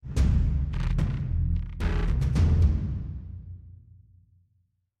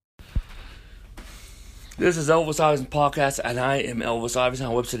This is Elvis Iverson Podcast, and I am Elvis Iverson.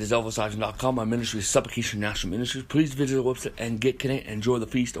 Our website is elvisiverson.com. My ministry is Supplication National Ministries. Please visit the website and get connected and enjoy the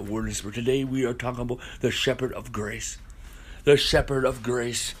Feast of Word and Spirit. Today we are talking about the Shepherd of Grace. The Shepherd of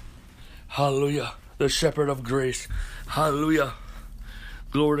Grace. Hallelujah. The Shepherd of Grace. Hallelujah.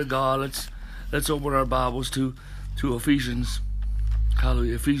 Glory to God. Let's open our Bibles to Ephesians.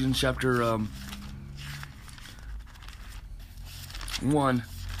 Hallelujah. Ephesians chapter 1.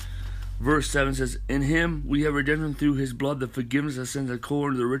 Verse 7 says, "In him we have redemption through his blood, the forgiveness of sins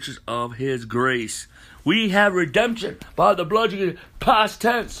according to the riches of his grace." We have redemption by the blood. You can past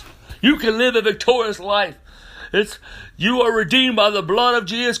tense. You can live a victorious life. You are redeemed by the blood of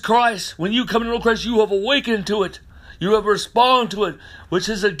Jesus Christ. When you come to know Christ, you have awakened to it. You have responded to it, which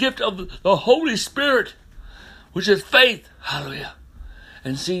is a gift of the Holy Spirit, which is faith. Hallelujah.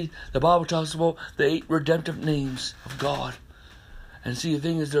 And see, the Bible talks about the 8 redemptive names of God. And see, the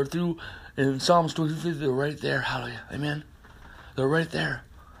thing is, they're through in Psalms 23, they're right there. Hallelujah. Amen. They're right there.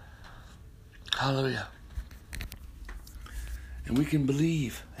 Hallelujah. And we can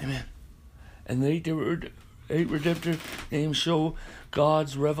believe. Amen. And the 8 redemptive names show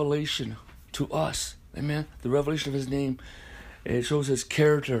God's revelation to us. Amen. The revelation of his name. It shows his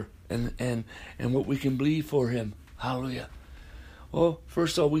character and what we can believe for him. Hallelujah. Well,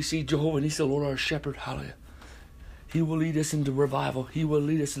 first of all, we see Jehovah, and he's the Lord our shepherd. Hallelujah. He will lead us into revival. He will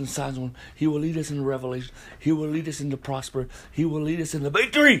lead us in signs. He will lead us into revelation. He will lead us into prosperity. He will lead us into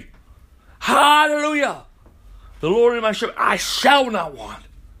victory. Hallelujah. The Lord is my shepherd. I shall not want.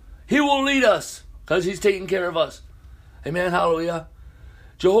 He will lead us because he's taking care of us. Amen. Hallelujah.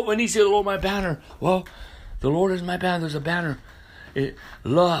 Jehovah Nissi, the Lord my banner. Well, the Lord is my banner. There's a banner.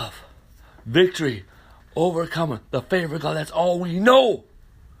 Love, victory, overcoming, the favor of God. That's all we know.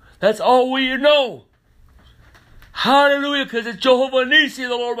 That's all we know. Hallelujah, because it's Jehovah Nissi, the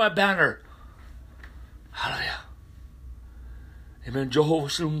Lord my banner. Hallelujah. Amen. Jehovah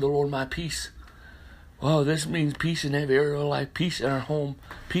Shalom, the Lord my peace. Well, this means peace in every area of life, peace in our home,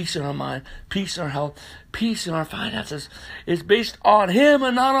 peace in our mind, peace in our health, peace in our finances. It's based on him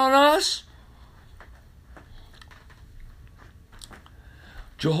and not on us.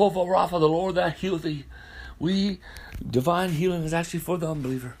 Jehovah Rapha, the Lord that healeth thee. Divine healing is actually for the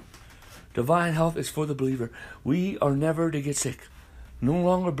unbeliever. Divine health is for the believer. We are never to get sick. No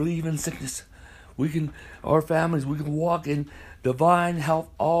longer believe in sickness. Our families, we can walk in divine health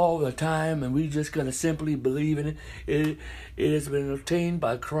all the time, and we just gotta simply believe in it. It has been obtained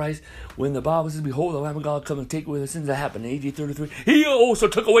by Christ. When the Bible says, "Behold, the Lamb of God come and take away the sins," that happened in AD 33. He also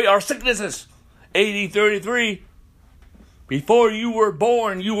took away our sicknesses. AD 33. Before you were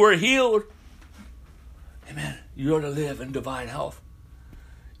born, you were healed. Amen. You are to live in divine health.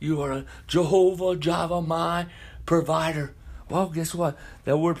 You are a Jehovah Jireh, my provider. Well, guess what?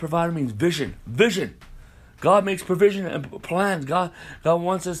 That word provider means vision. Vision. God makes provision and plans. God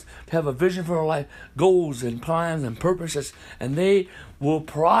wants us to have a vision for our life, goals and plans and purposes, and they will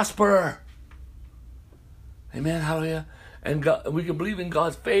prosper. Amen. Hallelujah. And we can believe in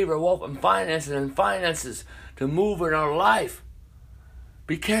God's favor, wealth, and finances to move in our life.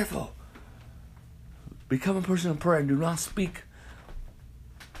 Be careful. Become a person of prayer and do not speak.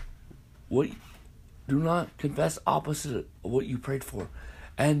 Do not confess opposite of what you prayed for.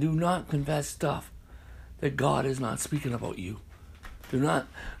 And do not confess stuff that God is not speaking about you. Do not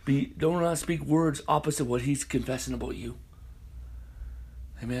speak words opposite what he's confessing about you.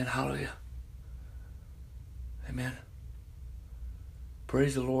 Amen. Hallelujah. Amen.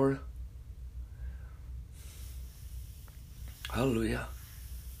 Praise the Lord. Hallelujah.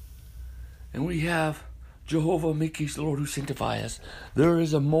 And we have Jehovah Mikis, the Lord who sanctifies us. There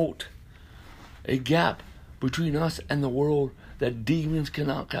is a moat, a gap between us and the world that demons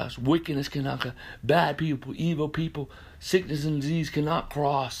cannot cross, wickedness cannot cross, bad people, evil people, sickness and disease cannot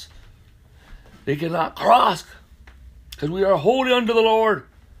cross. They cannot cross because we are holy unto the Lord,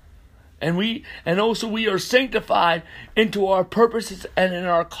 and also we are sanctified into our purposes and in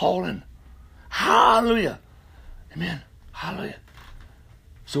our calling. Hallelujah, amen. Hallelujah.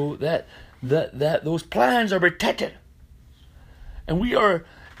 So that those plans are protected, and we are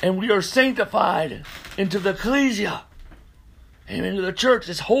sanctified into the ecclesia. Amen. To the church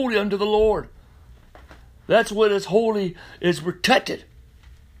is holy unto the Lord. That's what is holy, is protected.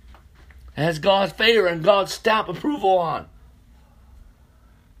 It has God's favor and God's stamp approval on.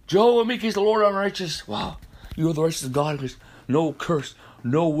 Jehovah Mikis is the Lord unrighteous. Wow. You are the righteous of God. Because no curse,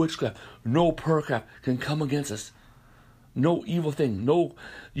 no witchcraft, no percraft can come against us. No evil thing. No,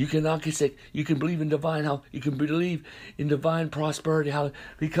 you cannot get sick. You can believe in divine health. You can believe in divine prosperity.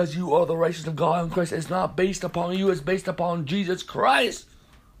 Because you are the righteousness of God in Christ. It's not based upon you. It's based upon Jesus Christ.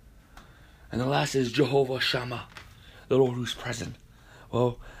 And the last is Jehovah Shammah, the Lord who's present.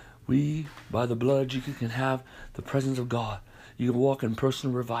 Well, we, by the blood of Jesus, can have the presence of God. You can walk in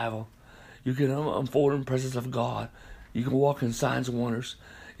personal revival. You can unfold in the presence of God. You can walk in signs and wonders.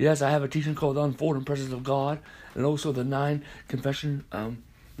 Yes, I have a teaching called The Unfolding Presence of God, and also the 9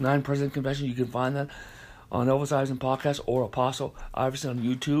 Present Confession. You can find that on Elvis Iverson Podcast or Apostle Iverson on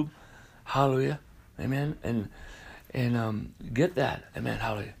YouTube. Hallelujah. Amen. And get that. Amen.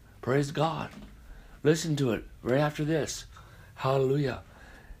 Hallelujah. Praise God. Listen to it right after this. Hallelujah.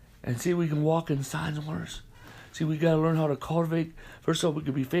 And see, we can walk in signs and wonders. See, we got to learn how to cultivate. First of all, we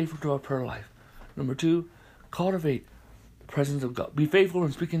can be faithful to our prayer life. Number 2, cultivate the presence of God. Be faithful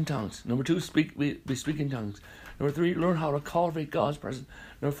in speaking tongues. Number 2, be speaking tongues. Number 3, learn how to cultivate God's presence.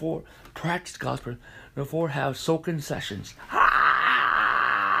 Number 4, practice God's presence. Number 4, have soaking sessions.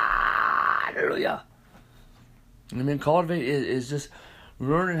 Hallelujah. And then cultivate is just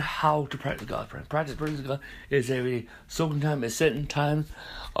learning how to practice God's presence. Practice presence of God is every day. Soaking time is setting time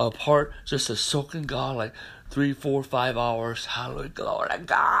apart just to soak in God like 3, 4, 5 hours. Hallelujah. Glory to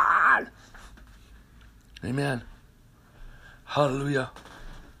God. Amen. Hallelujah.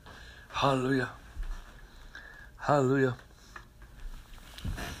 Hallelujah. Hallelujah.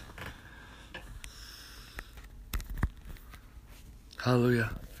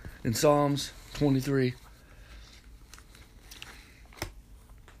 Hallelujah. In Psalms 23,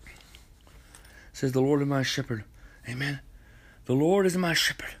 says, the Lord is my shepherd. Amen. The Lord is my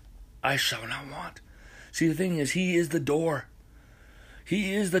shepherd. I shall not want. See, the thing is, He is the door.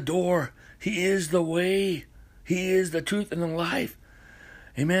 He is the door. He is the way. He is the truth and the life.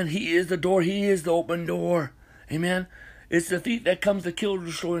 Amen. He is the door. He is the open door. Amen. It's the thief that comes to kill,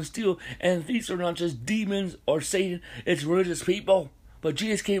 destroy, and steal. And thieves are not just demons or Satan. It's religious people. But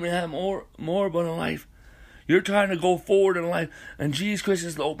Jesus came and had more abundant life. You're trying to go forward in life. And Jesus Christ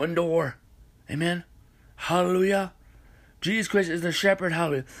is the open door. Amen. Hallelujah. Jesus Christ is the shepherd.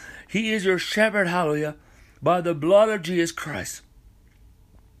 Hallelujah. He is your shepherd. Hallelujah. By the blood of Jesus Christ.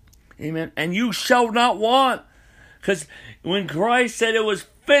 Amen. And you shall not want. Because when Christ said it was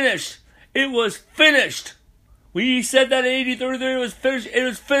finished, it was finished. We said that in 80:33, it was finished. It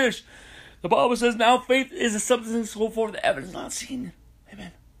was finished. The Bible says now faith is the substance so forth, the evidence not seen.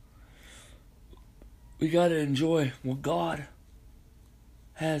 Amen. We got to enjoy what God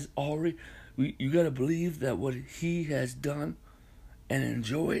has already. You got to believe that what He has done and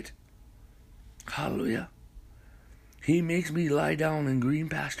enjoy it. Hallelujah. He makes me lie down in green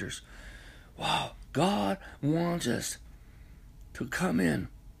pastures. Wow. God wants us to come in.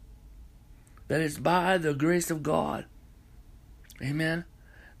 That it's by the grace of God. Amen.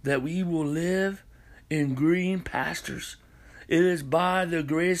 That we will live in green pastures. It is by the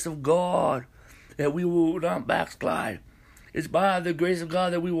grace of God that we will not backslide. It's by the grace of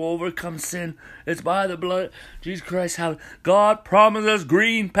God that we will overcome sin. It's by the blood of Jesus Christ. How God promises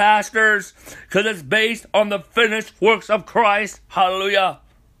green pastures because it's based on the finished works of Christ. Hallelujah.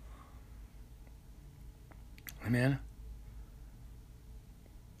 Amen.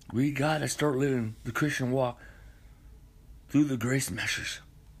 We got to start living the Christian walk through the grace measures.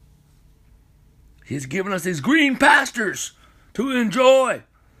 He has given us these green pastures to enjoy.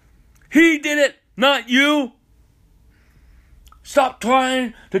 He did it, not you. Stop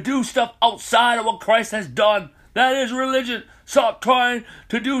trying to do stuff outside of what Christ has done. That is religion. Stop trying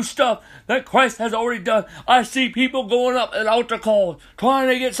to do stuff that Christ has already done. I see people going up at altar calls, trying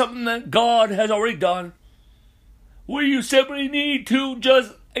to get something that God has already done. We simply need to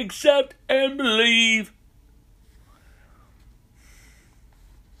just accept and believe.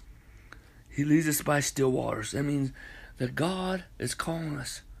 He leads us by still waters. That means that God is calling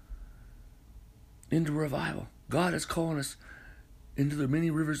us into revival. God is calling us into the many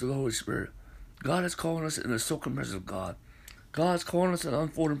rivers of the Holy Spirit. God is calling us in the soaking presence of God. God is calling us in the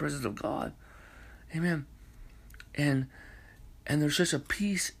unfolding presence of God. Amen. And there's just a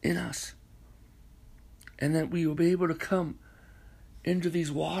peace in us. And that we will be able to come into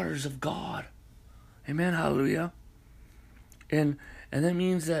these waters of God. Amen. Hallelujah. And that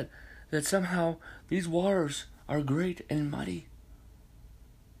means that somehow these waters are great and mighty.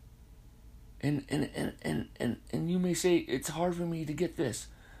 And you may say, it's hard for me to get this.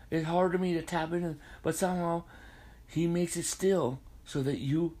 It's hard for me to tap into it. But somehow He makes it still so that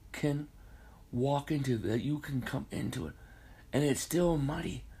you can walk into it, that you can come into it. And it's still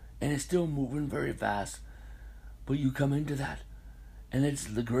mighty. And it's still moving very fast. But you come into that. And it's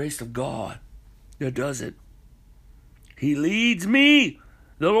the grace of God that does it. He leads me.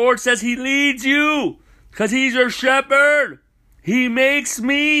 The Lord says He leads you. Because He's your shepherd. He makes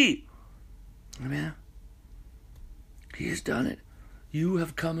me. Amen. He has done it. You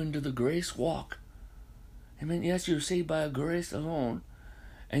have come into the grace walk. Amen. Yes, you're saved by grace alone,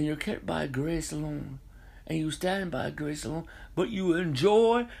 and you're kept by grace alone, and you stand by grace alone, but you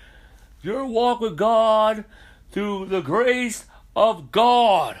enjoy your walk with God through the grace of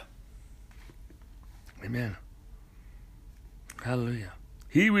God. Amen. Hallelujah.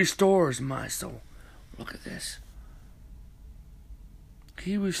 He restores my soul. Look at this.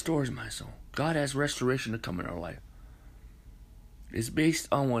 He restores my soul. God has restoration to come in our life. It's based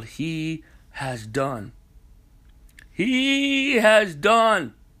on what He has done. He has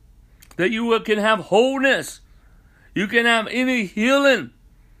done that you can have wholeness. You can have any healing.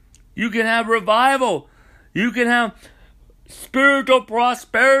 You can have revival. You can have spiritual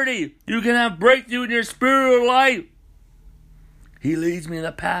prosperity. You can have breakthrough in your spiritual life. He leads me in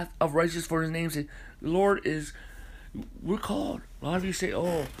the path of righteousness for His name's sake. The Lord is, we're called. A lot of you say,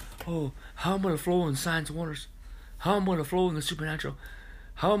 oh, how I'm going to flow in signs and wonders. How I'm going to flow in the supernatural.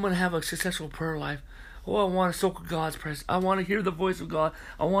 How I'm going to have a successful prayer life. Oh, I want to soak in God's presence. I want to hear the voice of God.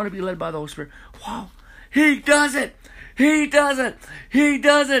 I want to be led by the Holy Spirit. Wow. He does it. He does it. He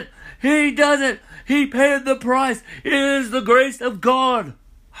does it. He does it. He paid the price. It is the grace of God.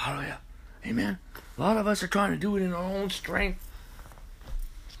 Hallelujah. Amen. A lot of us are trying to do it in our own strength.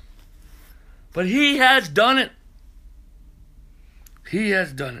 But He has done it. He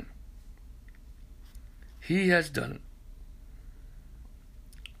has done it. He has done it.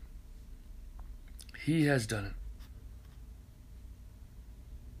 He has done it.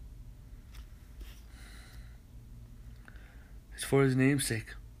 It's for His name's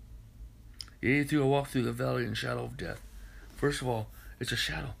sake. Yea, through I walk through the valley and shadow of death. First of all, it's a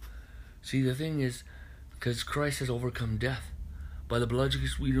shadow. See, the thing is, because Christ has overcome death. By the blood of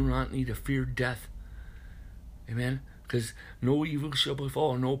Jesus, we do not need to fear death. Amen? Because no evil shall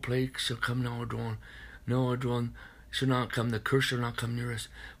befall, no plague shall come now or dawn. No or dawn shall not come, the curse shall not come near us.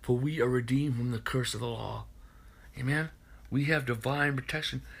 For we are redeemed from the curse of the law. Amen? We have divine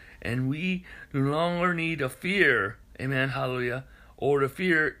protection. And we no longer need to fear, amen, hallelujah, or to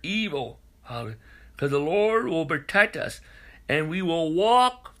fear evil. Hallelujah. Because the Lord will protect us. And we will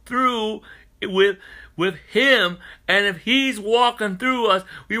walk through with Him, and if He's walking through us,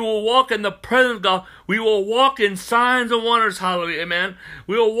 we will walk in the presence of God. We will walk in signs and wonders, hallelujah, amen.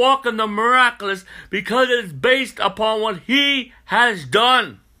 We will walk in the miraculous because it is based upon what He has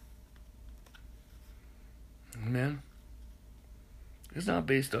done. Amen. It's not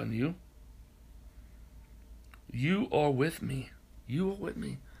based on you. You are with me. You are with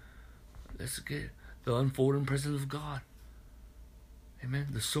me. That's good. The unfolding presence of God. Amen.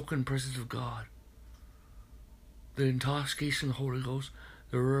 The soaking presence of God. The intoxication of the Holy Ghost.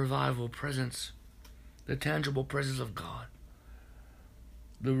 The revival presence. The tangible presence of God.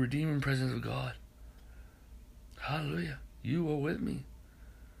 The redeeming presence of God. Hallelujah. You are with me.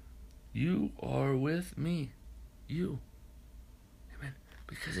 You are with me. You. Amen.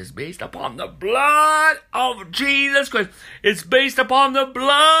 Because it's based upon the blood of Jesus Christ. It's based upon the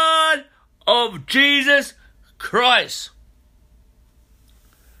blood of Jesus Christ.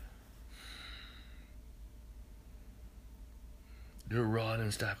 Your rod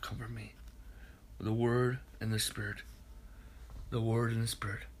and staff comfort me. The Word and the Spirit. The Word and the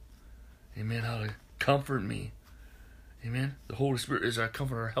Spirit. Amen. Hallelujah. Comfort me. Amen. The Holy Spirit is our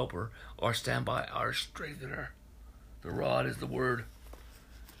comforter, helper, our standby, our strengthener. The rod is the Word.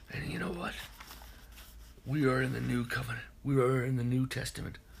 And you know what? We are in the new covenant. We are in the New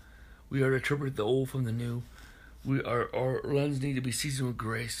Testament. We are to interpret the old from the new. Our lens need to be seasoned with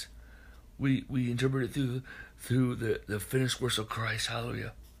grace. We interpret it through the finished works of Christ.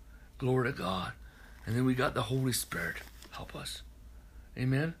 Hallelujah. Glory to God. And then we got the Holy Spirit. Help us.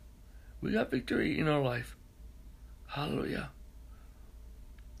 Amen. We got victory in our life. Hallelujah.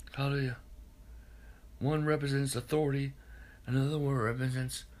 Hallelujah. One represents authority. Another one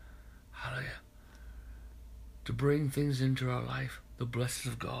represents, hallelujah, to bring things into our life. The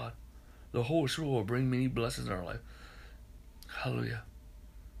blessings of God. The Holy Spirit will bring many blessings in our life. Hallelujah.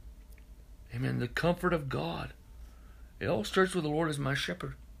 Amen. The comfort of God. It all starts with the Lord as my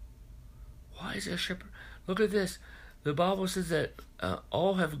shepherd. Why is He a shepherd? Look at this. The Bible says that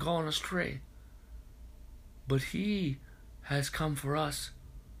all have gone astray. But He has come for us.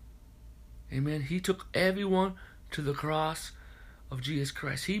 Amen. He took everyone to the cross of Jesus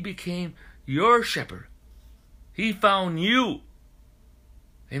Christ. He became your shepherd. He found you.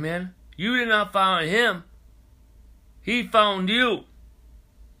 Amen. You did not find Him. He found you.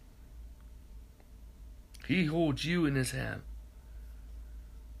 He holds you in His hand.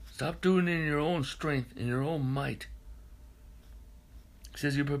 Stop doing it in your own strength, in your own might. He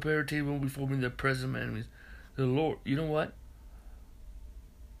says, you prepare a table before me in the presence of my enemies. The Lord, you know what?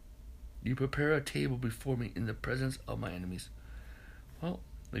 You prepare a table before me in the presence of my enemies. Well,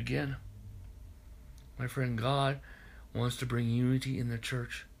 again, my friend, God wants to bring unity in the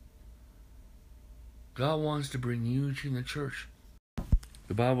church. God wants to bring unity in the church.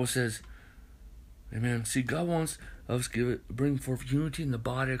 The Bible says, amen. See, God wants us to bring forth unity in the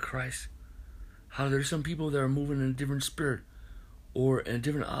body of Christ. How there's some people that are moving in a different spirit or in a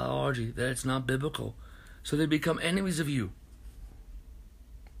different ideology that it's not biblical. So they become enemies of you.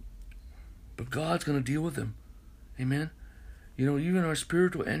 But God's going to deal with them. Amen. You know, even our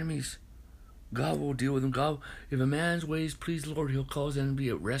spiritual enemies, God will deal with them. God, if a man's ways please the Lord, he'll cause them to be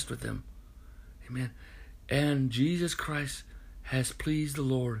at rest with them. Amen. And Jesus Christ has pleased the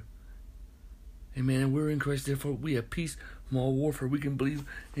Lord. Amen. And we're in Christ, therefore we have peace from all warfare. We can believe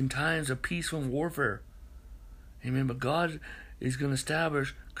in times of peace from warfare. Amen. But God is going to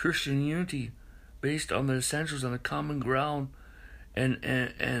establish Christian unity based on the essentials, on the common ground, and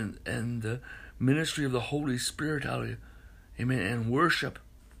the ministry of the Holy Spirit. Hallelujah. Amen. And worship.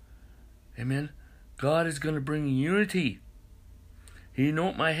 Amen. God is going to bring unity. He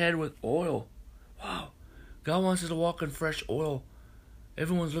anointed my head with oil. Wow. God wants us to walk in fresh oil.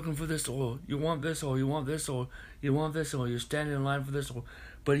 Everyone's looking for this oil. You want this oil. You want this oil. You want this oil. You're standing in line for this oil.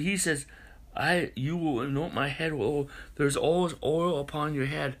 But he says, you will anoint my head with oil. There's always oil upon your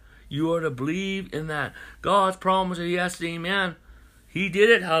head. You are to believe in that. God's promise is yes and amen. He did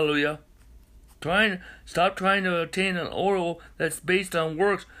it. Hallelujah. Stop trying to attain an oil that's based on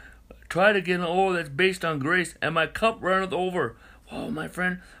works. Try to get an oil that's based on grace. And my cup runneth over. Oh, my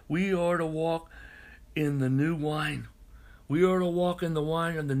friend, we are to walk in the new wine. We are to walk in the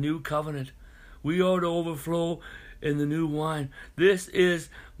wine of the new covenant. We are to overflow in the new wine. This is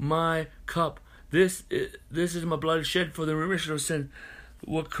my cup. This is my blood shed for the remission of sin.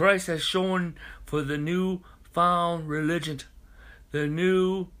 What Christ has shown for the new found religion. The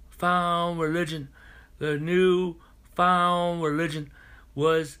new found religion. The new found religion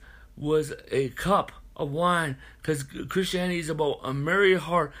was a cup of wine, because Christianity is about a merry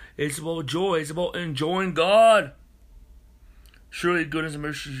heart. It's about joy. It's about enjoying God. Surely goodness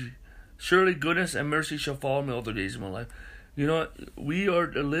and mercy shall follow me all the days of my life. You know what? We are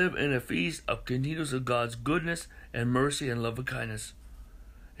to live in a feast of continuance of God's goodness and mercy and love and kindness.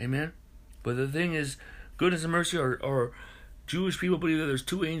 Amen. But the thing is, goodness and mercy are Jewish people believe that there's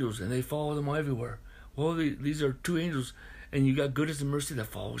two angels and they follow them everywhere. Well, these are two angels, and you got goodness and mercy that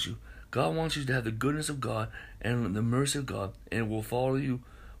follows you. God wants you to have the goodness of God and the mercy of God, and it will follow you.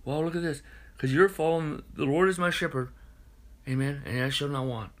 Well, look at this. Because you're following, the Lord is my shepherd. Amen. And I shall not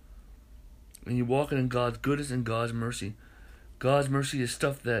want. And you're walking in God's goodness and God's mercy. God's mercy is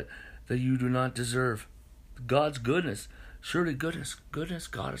stuff that you do not deserve. God's goodness. Surely goodness,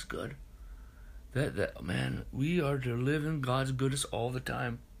 God is good. Man, we are to live in God's goodness all the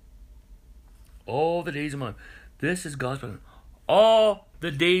time. All the days of my life. This is God's plan. All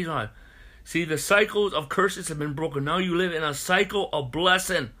the days of my life. See, the cycles of curses have been broken. Now you live in a cycle of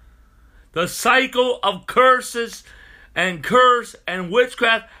blessing. The cycle of curses and curse and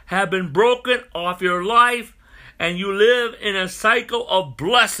witchcraft have been broken off your life, and you live in a cycle of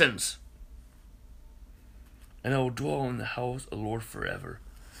blessings. And I will dwell in the house of the Lord forever.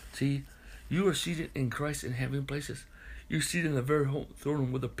 See, you are seated in Christ in heavenly places. You're seated in the very throne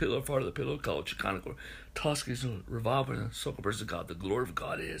room with the pillar of fire, the pillar of cloud, Shekinah glory, Toscans, revival, and soul of God. The glory of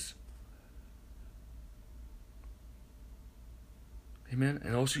God is. Amen.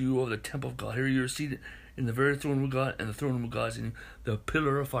 And also you are the temple of God. Here you are seated in the very throne room of God, and the throne room of God is in you. The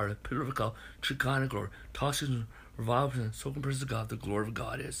pillar of fire, the pillar of cloud, Shekinah glory, Toscans, revival, and soul of God. The glory of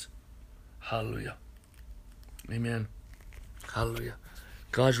God is. Hallelujah. Amen. Hallelujah.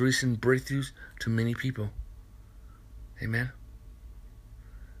 God's releasing breakthroughs to many people. Amen.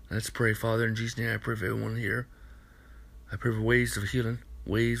 Let's pray. Father, in Jesus' name, I pray for everyone here. I pray for waves of healing,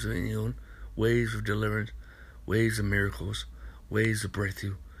 waves of healing, waves of deliverance, waves of miracles, waves of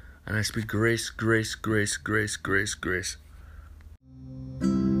breakthrough. And I speak grace, grace, grace, grace, grace, grace.